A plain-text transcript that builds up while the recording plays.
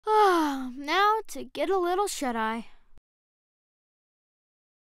to get a little shut-eye.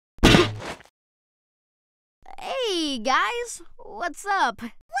 Hey, guys, what's up?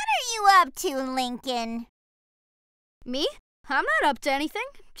 What are you up to, Lincoln? Me? I'm not up to anything.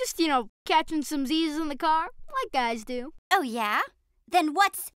 Just, catching some Z's in the car, like guys do. Oh, yeah? Then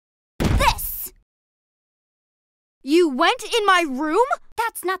what's this? You went in my room?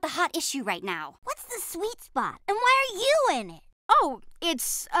 That's not the hot issue right now. What's the sweet spot, and why are you in it? Oh,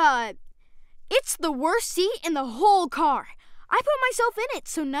 it's the worst seat in the whole car. I put myself in it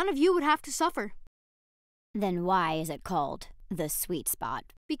so none of you would have to suffer. Then why is it called the sweet spot?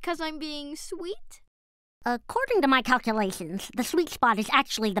 Because I'm being sweet? According to my calculations, the sweet spot is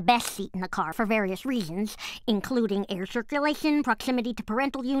actually the best seat in the car for various reasons, including air circulation, proximity to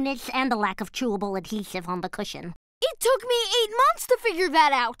parental units, and the lack of chewable adhesive on the cushion. It took me 8 months to figure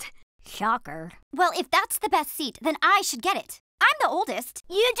that out. Shocker. Well, if that's the best seat, then I should get it. I'm the oldest.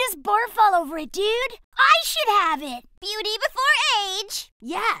 You just barf all over it, dude. I should have it. Beauty before age.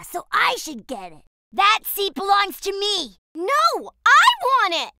 Yeah, so I should get it. That seat belongs to me. No, I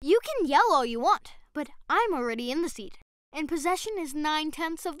want it. You can yell all you want, but I'm already in the seat, and possession is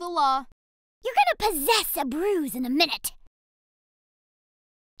 9/10 of the law. You're gonna possess a bruise in a minute.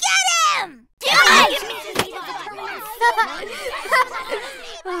 Get him!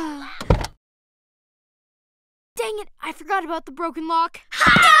 Dang it, I forgot about the broken lock.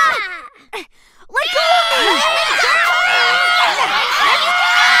 Let go of me!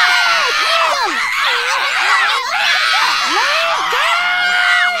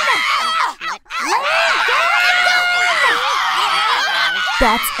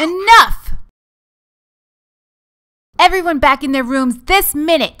 That's enough! Everyone back in their rooms this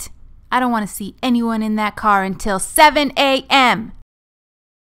minute! I don't want to see anyone in that car until 7 a.m.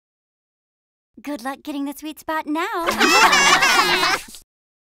 Good luck getting the sweet spot now.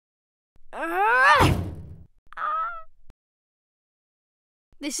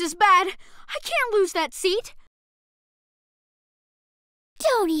 This is bad. I can't lose that seat.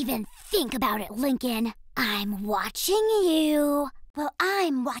 Don't even think about it, Lincoln. I'm watching you. Well,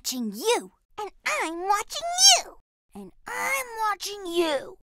 I'm watching you. And I'm watching you. And I'm watching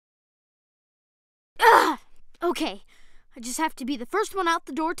you. Okay, I just have to be the first one out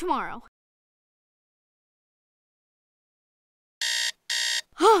the door tomorrow.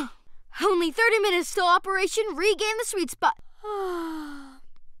 Only 30 minutes till Operation Regain the Sweet Spot. Come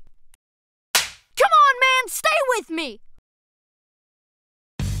on, man, stay with me!